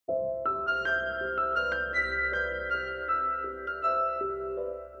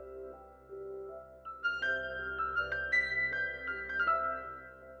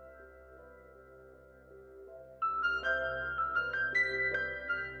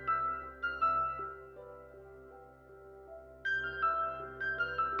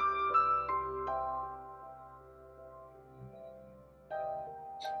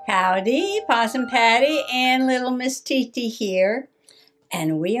Howdy, Possum Patty and little Miss Titi here.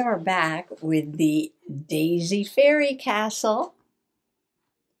 And we are back with the Daisy Fairy Castle.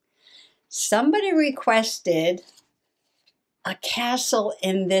 Somebody requested a castle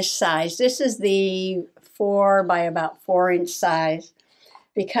in this size. This is the 4 by about 4-inch size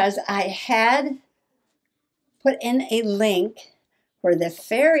because I had put in a link for the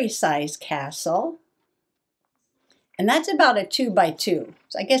fairy size castle. And that's about a 2 by 2.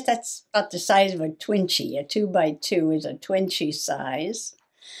 So I guess that's about the size of a twinchy. A 2 by 2 is a twinchy size.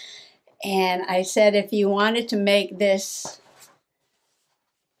 And I said if you wanted to make this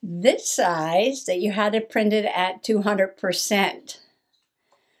size, that you had to print it at 200%.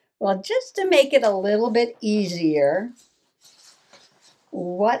 Well, just to make it a little bit easier,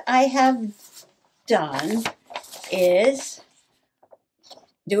 what I have done is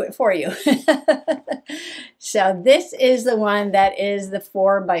do it for you. So this is the one that is the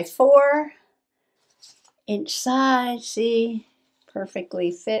 4 by 4-inch size. See,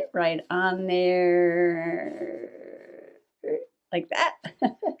 perfectly fit right on there, like that.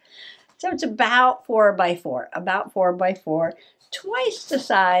 So it's about 4 by 4, twice the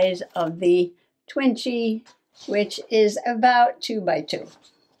size of the twinchy, which is about 2 by 2.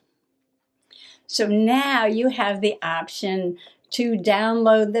 So now you have the option to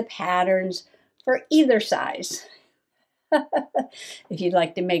download the patterns for either size. If you'd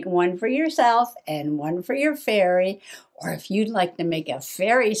like to make one for yourself and one for your fairy, or if you'd like to make a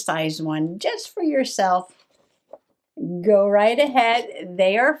fairy size one just for yourself, go right ahead.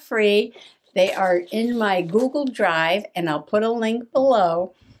 They are free. They are in my Google Drive, and I'll put a link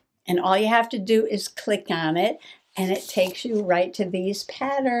below. And all you have to do is click on it, and it takes you right to these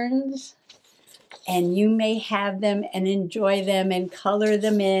patterns. And you may have them and enjoy them and color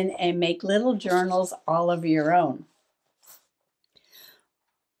them in and make little journals all of your own.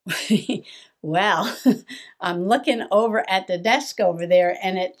 Well, I'm looking over at the desk over there,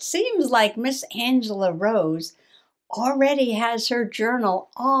 and it seems like Miss Angela Rose already has her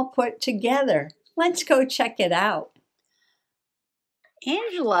journal all put together. Let's go check it out.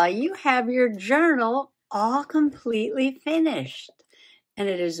 Angela, you have your journal all completely finished, and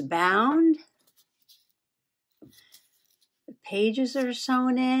it is bound. The pages are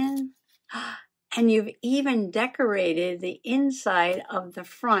sewn in, and you've even decorated the inside of the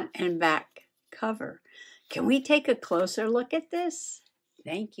front and back cover. Can we take a closer look at this?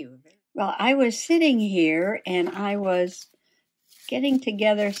 Thank you. Well, I was sitting here and I was getting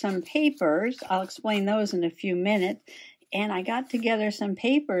together some papers. I'll explain those in a few minutes. And I got together some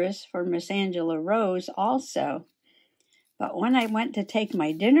papers for Miss Angela Rose also. But when I went to take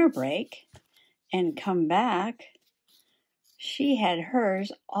my dinner break and come back, she had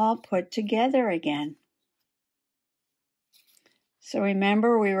hers all put together again. So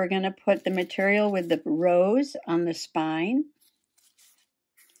remember, we were going to put the material with the rose on the spine.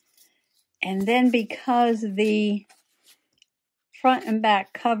 And then because the front and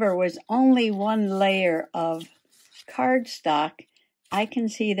back cover was only one layer of cardstock, I can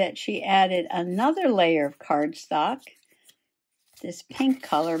see that she added another layer of cardstock, this pink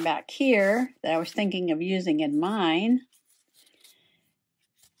color back here that I was thinking of using in mine.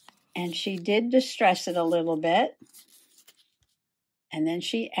 And she did distress it a little bit. And then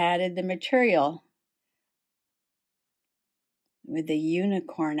she added the material with the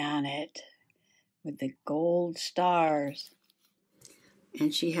unicorn on it, with the gold stars.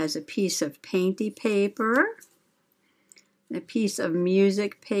 And she has a piece of painty paper, a piece of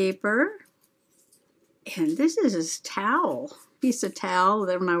music paper, and this is a towel, piece of towel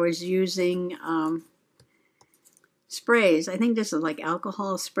that when I was using sprays, I think this is like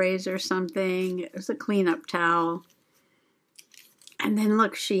alcohol sprays or something. It was a cleanup towel. And then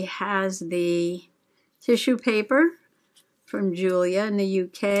look, she has the tissue paper from Julia in the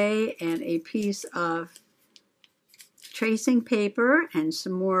UK and a piece of tracing paper and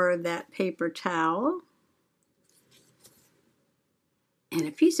some more of that paper towel. And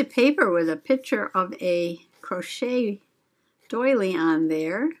a piece of paper with a picture of a crochet doily on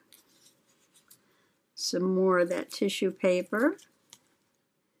there. Some more of that tissue paper.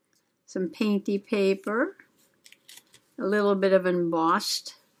 Some painty paper. A little bit of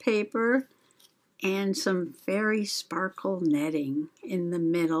embossed paper. And some fairy sparkle netting in the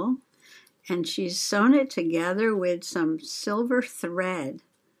middle. And she's sewn it together with some silver thread.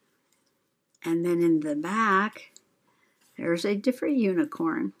 And then in the back, there's a different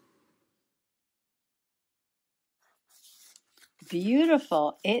unicorn.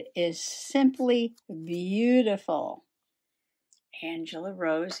 Beautiful. It is simply beautiful. Angela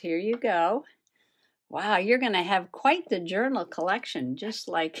Rose, here you go. Wow, you're going to have quite the journal collection, just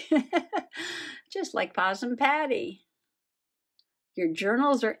like just like Possum Patty. Your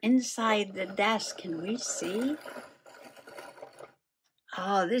journals are inside the desk. Can we see?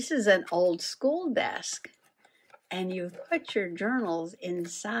 Oh, this is an old school desk. And you've put your journals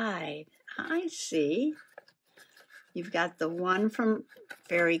inside. I see. You've got the one from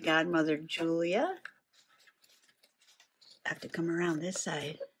Fairy Godmother Julia. I have to come around this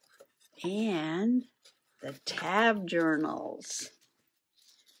side. And the tab journals.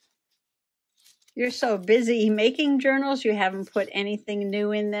 You're so busy making journals, you haven't put anything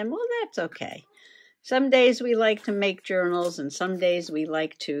new in them. Well, that's okay. Some days we like to make journals, and some days we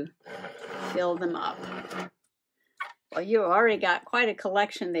like to fill them up. Well, you already got quite a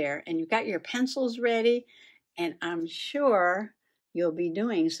collection there, and you've got your pencils ready, and I'm sure you'll be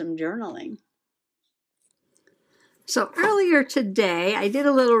doing some journaling. So earlier today, I did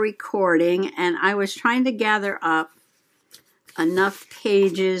a little recording, and I was trying to gather up enough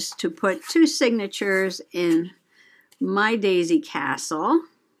pages to put 2 signatures in my daisy castle.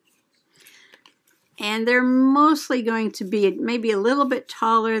 And they're mostly going to be maybe a little bit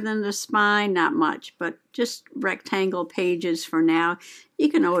taller than the spine, not much, but just rectangle pages for now. You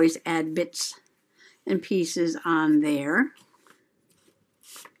can always add bits and pieces on there.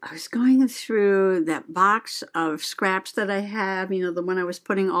 I was going through that box of scraps that I have, you know, the one I was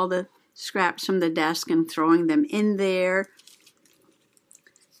putting all the scraps from the desk and throwing them in there.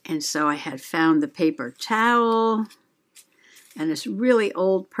 And so I had found the paper towel and this really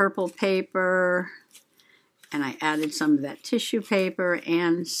old purple paper. And I added some of that tissue paper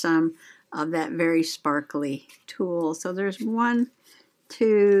and some of that very sparkly tulle. So there's 1,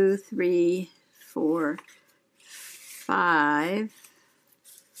 2, 3, 4, 5.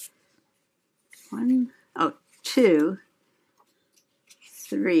 2,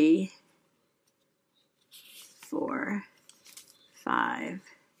 3, 4, 5,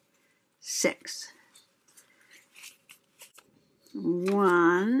 6.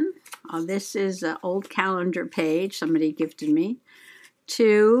 1. Oh, this is an old calendar page somebody gifted me.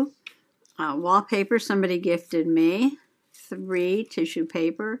 2, wallpaper somebody gifted me. 3, tissue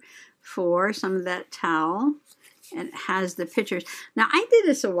paper. 4, some of that towel. And it has the pictures. Now, I did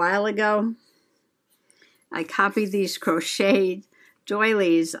this a while ago. I copied these crocheted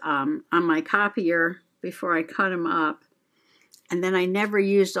doilies on my copier before I cut them up. And then I never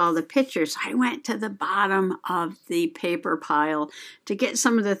used all the pictures. I went to the bottom of the paper pile to get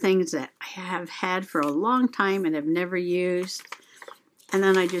some of the things that I have had for a long time and have never used. And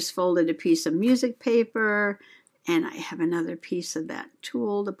then I just folded a piece of music paper, and I have another piece of that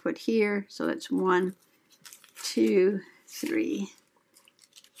tulle to put here. So that's 1, 2, 3,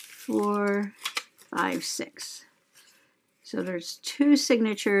 4, 5, 6. So there's 2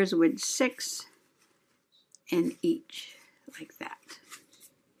 signatures with 6 in each. Like that.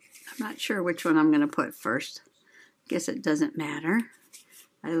 I'm not sure which one I'm going to put first. Guess it doesn't matter.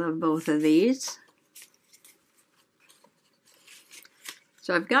 I love both of these.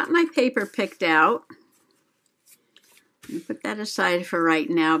 So I've got my paper picked out. I'm going to put that aside for right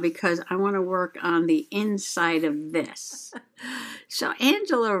now because I want to work on the inside of this. So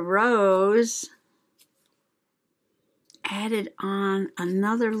Angela Rose added on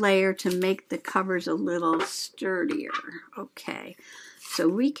another layer to make the covers a little sturdier. Okay, so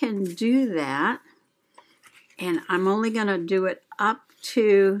we can do that, and I'm only going to do it up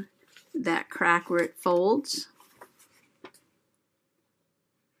to that crack where it folds.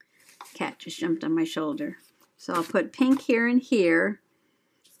 Cat just jumped on my shoulder. So I'll put pink here and here,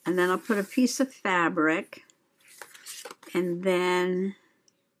 and then I'll put a piece of fabric, and then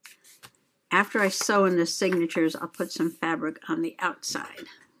after I sew in the signatures, I'll put some fabric on the outside.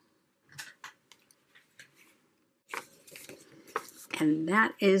 And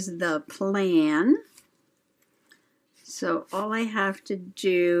that is the plan. So all I have to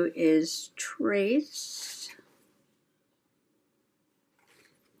do is trace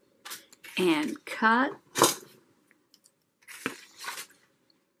and cut.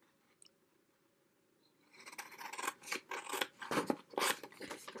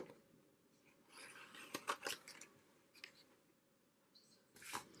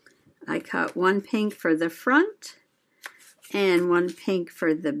 I cut 1 pink for the front and 1 pink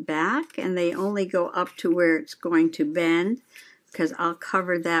for the back, and they only go up to where it's going to bend because I'll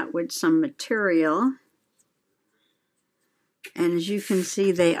cover that with some material. And as you can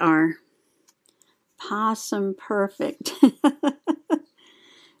see, they are possum perfect.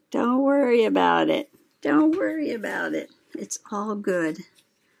 Don't worry about it. Don't worry about it. It's all good.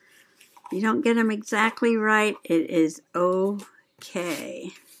 You don't get them exactly right, it is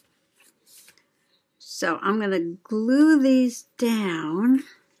okay. So I'm going to glue these down,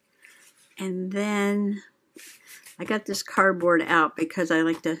 and then I got this cardboard out because I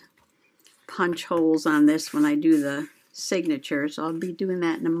like to punch holes on this when I do the signature. So I'll be doing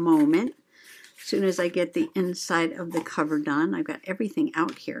that in a moment. As soon as I get the inside of the cover done, I've got everything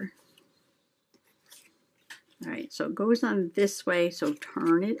out here. All right, so it goes on this way, so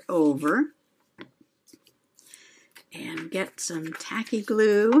turn it over and get some tacky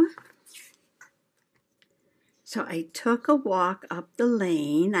glue. So I took a walk up the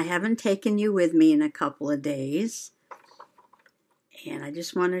lane. I haven't taken you with me in a couple of days. And I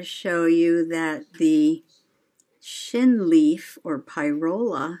just want to show you that the shinleaf or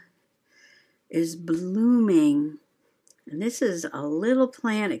pyrola is blooming. And this is a little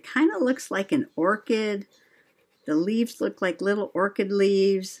plant. It kind of looks like an orchid. The leaves look like little orchid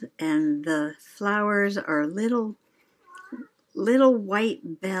leaves, and the flowers are little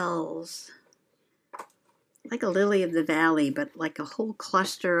white bells. Like a lily of the valley, but like a whole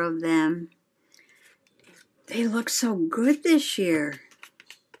cluster of them. They look so good this year.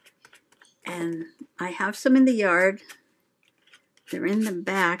 And I have some in the yard. They're in the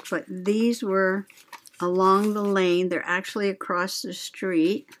back, but these were along the lane. They're actually across the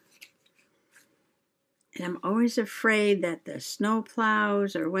street. And I'm always afraid that the snow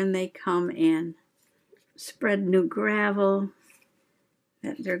plows, or when they come and spread new gravel,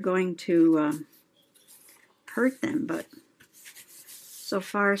 that they're going to hurt them. But so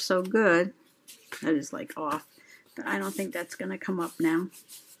far so good. That is like off, but I don't think that's going to come up now.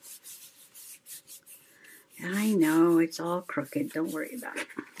 I know it's all crooked. Don't worry about it.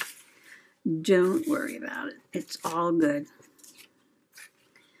 Don't worry about it. It's all good.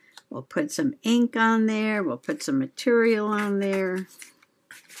 We'll put some ink on there. We'll put some material on there.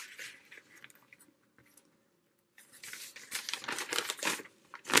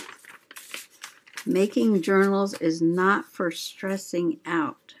 Making journals is not for stressing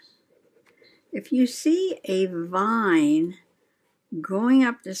out. If you see a vine going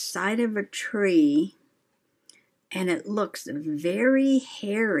up the side of a tree and it looks very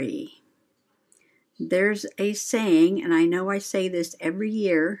hairy, there's a saying, and I know I say this every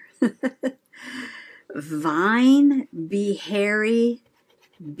year, vine, be hairy,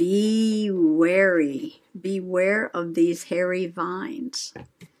 be wary. Beware of these hairy vines,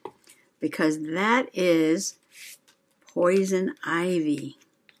 because that is poison ivy.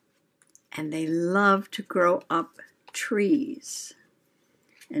 And they love to grow up trees.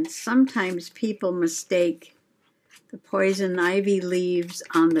 And sometimes people mistake the poison ivy leaves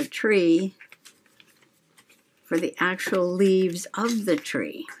on the tree for the actual leaves of the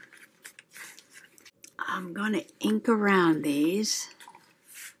tree. I'm going to ink around these.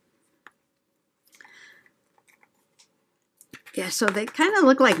 Yeah, so they kind of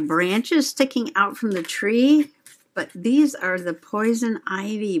look like branches sticking out from the tree. But these are the poison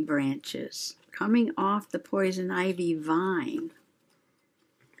ivy branches coming off the poison ivy vine.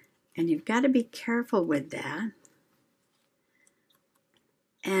 And you've got to be careful with that.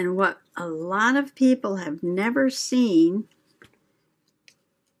 And what a lot of people have never seen,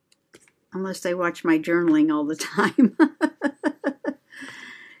 unless they watch my journaling all the time,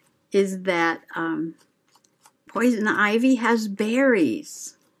 is that poison ivy has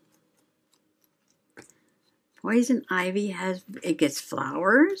berries. Poison ivy it gets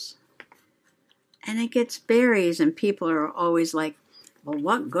flowers and it gets berries, and people are always like, well,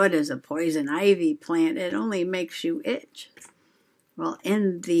 what good is a poison ivy plant? It only makes you itch. Well,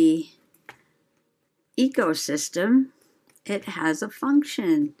 in the ecosystem, it has a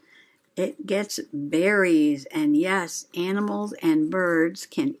function. It gets berries, and yes, animals and birds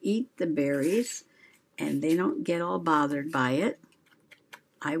can eat the berries, and they don't get all bothered by it.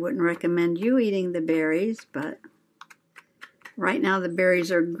 I wouldn't recommend you eating the berries, but right now the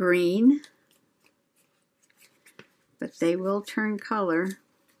berries are green, but they will turn color.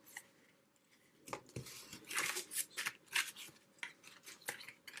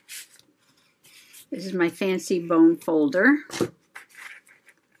 This is my fancy bone folder.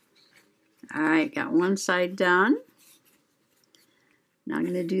 All right, got one side done. Now I'm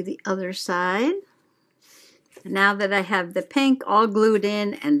going to do the other side. Now that I have the pink all glued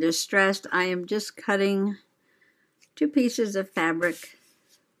in and distressed, I am just cutting 2 pieces of fabric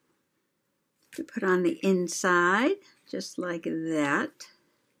to put on the inside, just like that.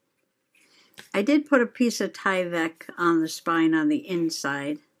 I did put a piece of Tyvek on the spine on the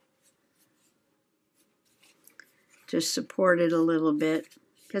inside to support it a little bit,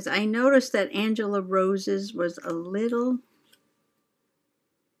 because I noticed that Angela Rose's was a little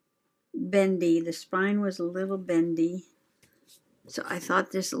bendy. The spine was a little bendy. So I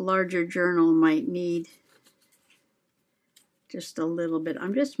thought this larger journal might need just a little bit.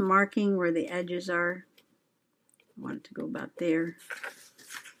 I'm just marking where the edges are. I want it to go about there.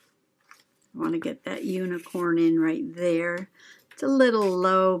 I want to get that unicorn in right there. It's a little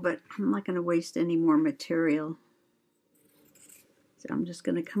low, but I'm not going to waste any more material. So I'm just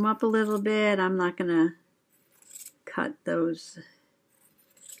going to come up a little bit. I'm not going to cut those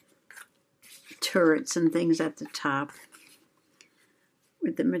turrets and things at the top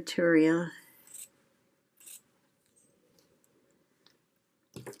with the material.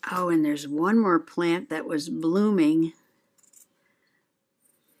 Oh, and there's one more plant that was blooming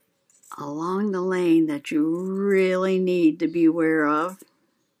along the lane that you really need to be aware of.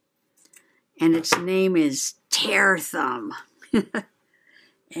 And its name is Tear Thumb.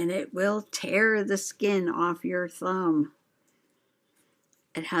 And it will tear the skin off your thumb.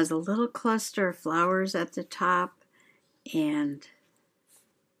 It has a little cluster of flowers at the top and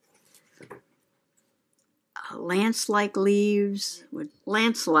lance-like leaves.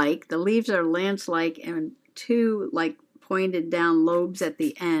 Lance-like, the leaves are lance-like and two like pointed down lobes at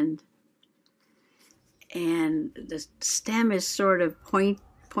the end. And the stem is sort of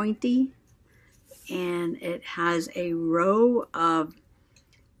pointy, and it has a row of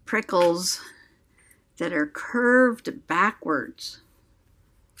prickles that are curved backwards.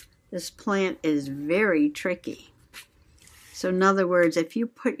 This plant is very tricky. So in other words, if you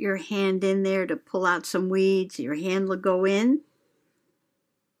put your hand in there to pull out some weeds, your hand will go in.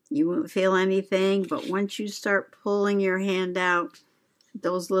 You won't feel anything, but once you start pulling your hand out,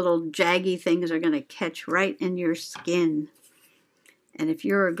 those little jaggy things are going to catch right in your skin. And if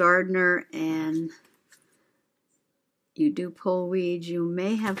you're a gardener and you do pull weeds, you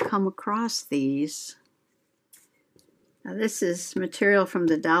may have come across these. Now this is material from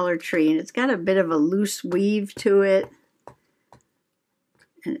the Dollar Tree, and it's got a bit of a loose weave to it.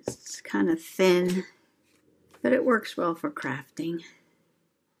 And it's kind of thin, but it works well for crafting.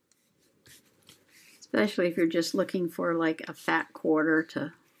 Especially if you're just looking for like a fat quarter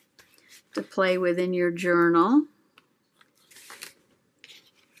to play with in your journal.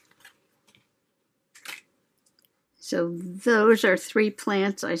 So those are 3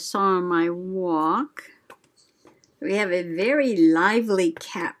 plants I saw on my walk. We have a very lively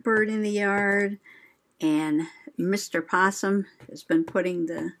catbird in the yard, and Mr. Possum has been putting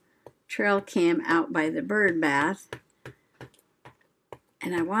the trail cam out by the bird bath.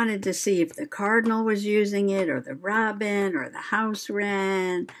 And I wanted to see if the cardinal was using it, or the robin, or the house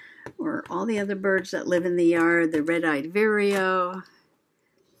wren, or all the other birds that live in the yard, the red-eyed vireo.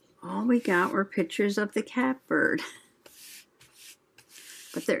 All we got were pictures of the catbird.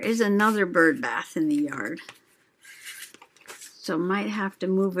 But there is another bird bath in the yard. So might have to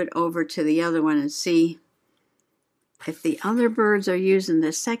move it over to the other one and see if the other birds are using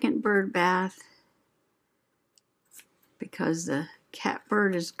the second bird bath, because the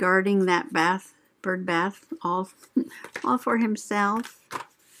catbird is guarding that bird bath all for himself.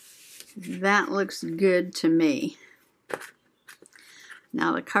 That looks good to me.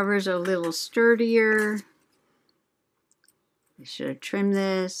 Now the covers are a little sturdier. I should have trimmed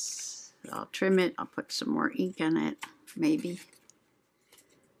this. I'll trim it. I'll put some more ink on it, maybe.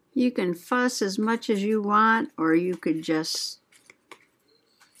 You can fuss as much as you want, or you could just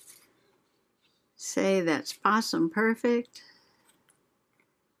say that's Possum perfect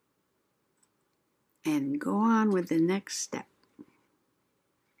and go on with the next step.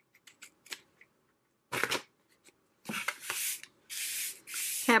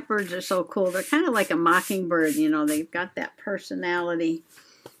 Catbirds are so cool. They're kind of like a mockingbird, you know. They've got that personality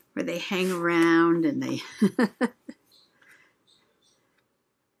where they hang around and they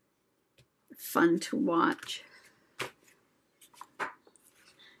fun to watch.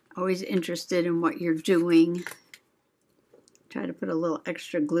 Always interested in what you're doing. Try to put a little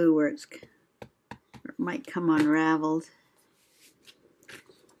extra glue where it might come unraveled.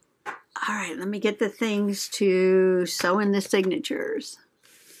 All right, let me get the things to sew in the signatures.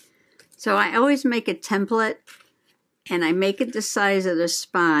 So I always make a template, and I make it the size of the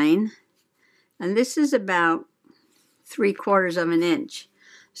spine. And this is about 3/4 of an inch.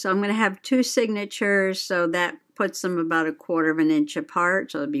 So I'm going to have 2 signatures, so that puts them about 1/4 of an inch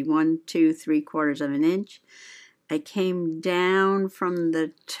apart. So it'll be 1, 2, 3/4 of an inch. I came down from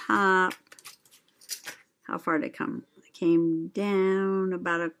the top. How far did I come? I came down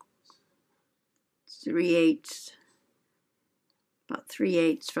about 3/8. About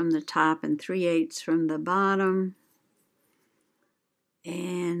 3/8 from the top and 3/8 from the bottom.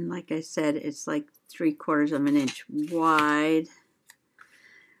 And like I said, it's like 3/4 of an inch wide.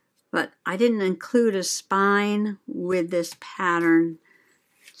 But I didn't include a spine with this pattern,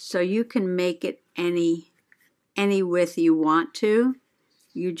 so you can make it any width you want to.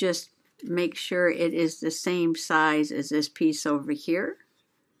 You just make sure it is the same size as this piece over here,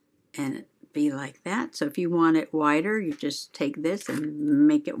 and it be like that. So if you want it wider, you just take this and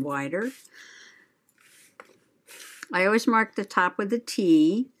make it wider. I always mark the top with a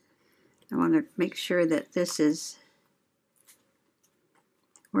T. I want to make sure that this is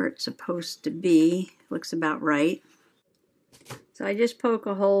where it's supposed to be. Looks about right. So I just poke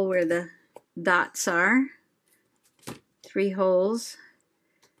a hole where the dots are. 3 holes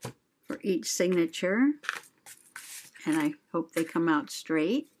for each signature. And I hope they come out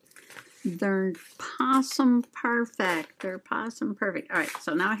straight. They're possum perfect. They're possum perfect. All right,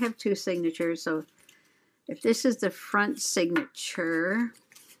 so now I have 2 signatures. So if this is the front signature,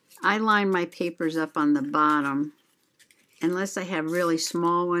 I line my papers up on the bottom. Unless I have really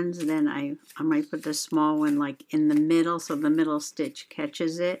small ones, then I might put the small one like in the middle so the middle stitch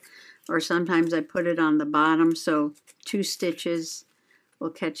catches it. Or sometimes I put it on the bottom so 2 stitches will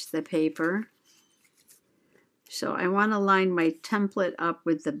catch the paper. So I want to line my template up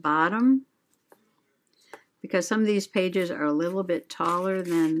with the bottom because some of these pages are a little bit taller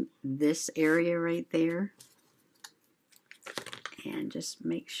than this area right there. And just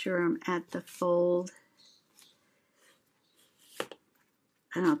make sure I'm at the fold.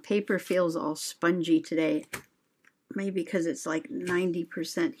 I don't know, paper feels all spongy today. Maybe because it's like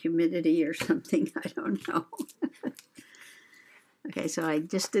 90% humidity or something. I don't know. Okay, so I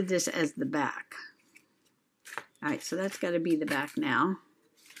just did this as the back. All right, so that's got to be the back now.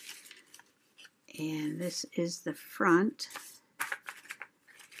 And this is the front.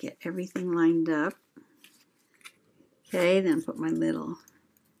 Get everything lined up. Okay, then put my little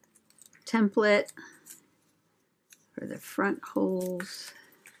template for the front holes.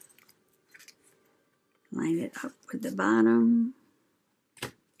 Line it up with the bottom.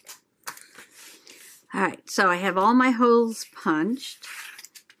 All right, so I have all my holes punched.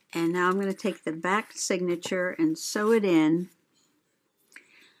 And now I'm going to take the back signature and sew it in.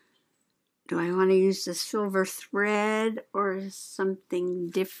 Do I want to use the silver thread or something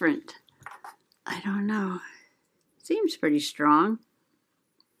different? I don't know. Seems pretty strong.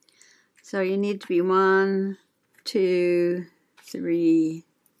 So you need to be 1, 2, 3,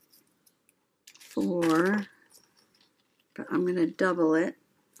 4. But I'm going to double it.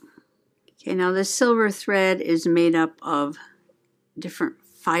 Okay, now the silver thread is made up of different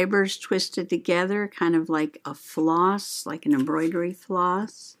fibers twisted together, kind of like a floss, like an embroidery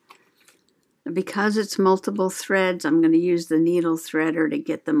floss. Because it's multiple threads, I'm going to use the needle threader to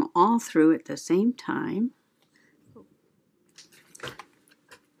get them all through at the same time.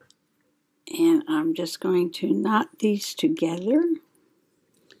 And I'm just going to knot these together.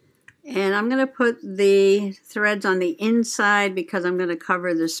 And I'm going to put the threads on the inside because I'm going to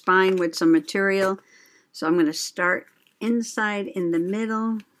cover the spine with some material. So I'm going to start inside in the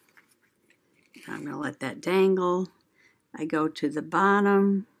middle. I'm going to let that dangle. I go to the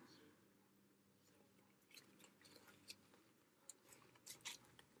bottom.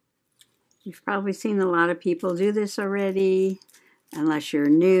 You've probably seen a lot of people do this already, unless you're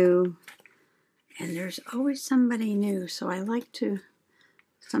new. And there's always somebody new, so I like to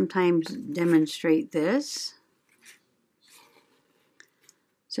sometimes demonstrate this.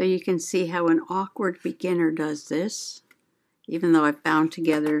 So you can see how an awkward beginner does this. Even though I've bound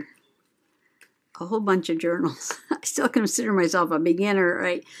together a whole bunch of journals, I still consider myself a beginner,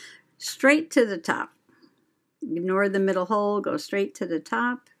 right? Straight to the top. Ignore the middle hole, go straight to the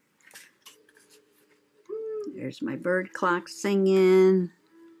top. There's my bird clock singing.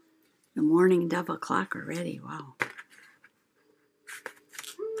 The morning double clock already, wow.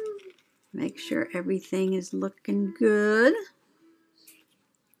 Make sure everything is looking good.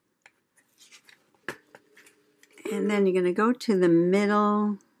 And then you're going to go to the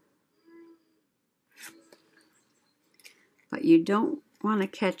middle. But you don't want to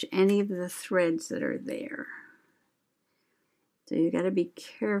catch any of the threads that are there. So you got to be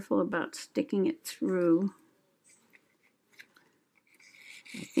careful about sticking it through.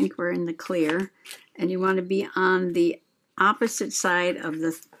 I think we're in the clear. And you want to be on the opposite side of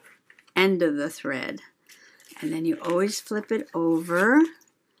the end of the thread. And then you always flip it over.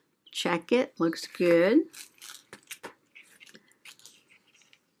 Check it. Looks good.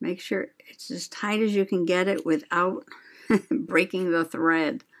 Make sure it's as tight as you can get it without breaking the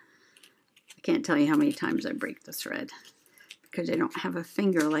thread. I can't tell you how many times I break the thread because I don't have a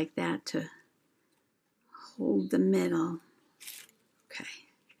finger like that to hold the middle. Okay.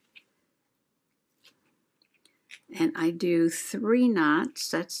 And I do 3 knots.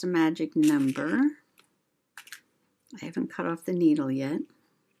 That's the magic number. I haven't cut off the needle yet.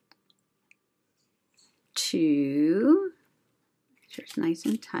 2. Make sure it's nice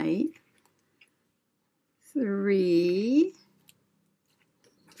and tight. 3.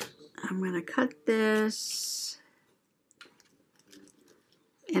 I'm going to cut this.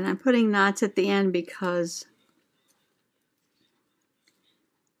 And I'm putting knots at the end because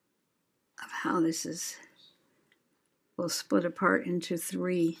of how this is. We'll split apart into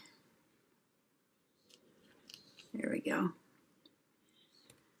 3. There we go.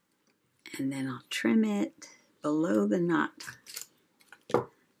 And then I'll trim it below the knot. All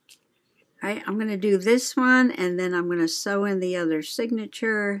right, I'm going to do this one, and then I'm going to sew in the other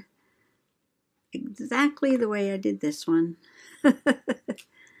signature exactly the way I did this one.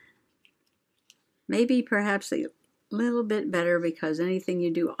 Maybe perhaps a little bit better, because anything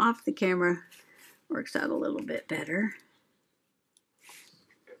you do off the camera works out a little bit better.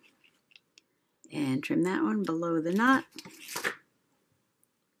 And trim that one below the knot.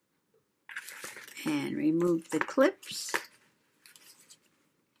 And remove the clips.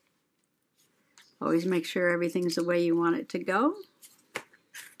 Always make sure everything's the way you want it to go.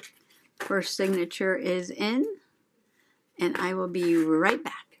 First signature is in, and I will be right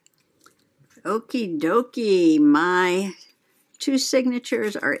back. Okie dokie, my 2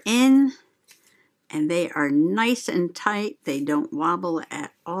 signatures are in, and they are nice and tight. They don't wobble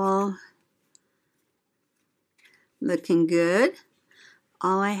at all. Looking good.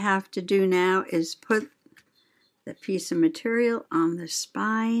 All I have to do now is put the piece of material on the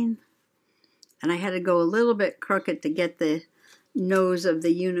spine. And I had to go a little bit crooked to get the nose of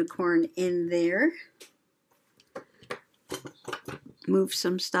the unicorn in there. Move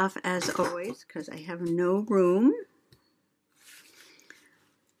some stuff as always because I have no room.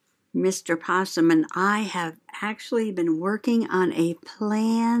 Mr. Possum and I have actually been working on a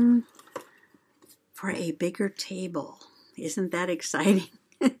plan for a bigger table. Isn't that exciting?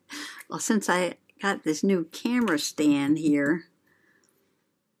 Well, since I got this new camera stand here,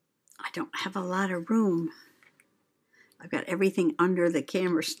 I don't have a lot of room. I've got everything under the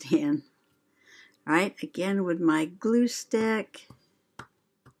camera stand. All right, again with my glue stick.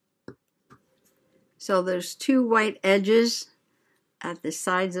 So there's 2 white edges at the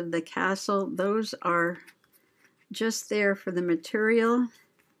sides of the castle. Those are just there for the material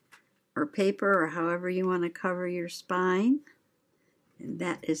or paper or however you want to cover your spine. And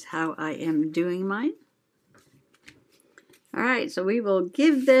that is how I am doing mine. All right, so we will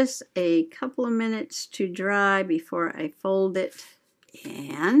give this a couple of minutes to dry before I fold it.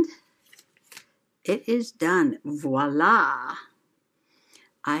 And it is done. Voila!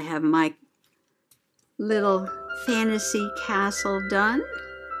 I have my little fantasy castle done.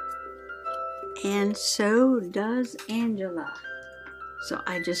 And so does Angela. So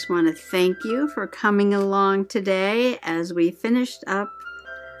I just want to thank you for coming along today as we finished up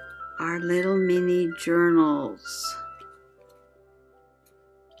our little mini journals.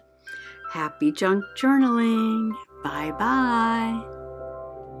 Happy junk journaling. Bye-bye.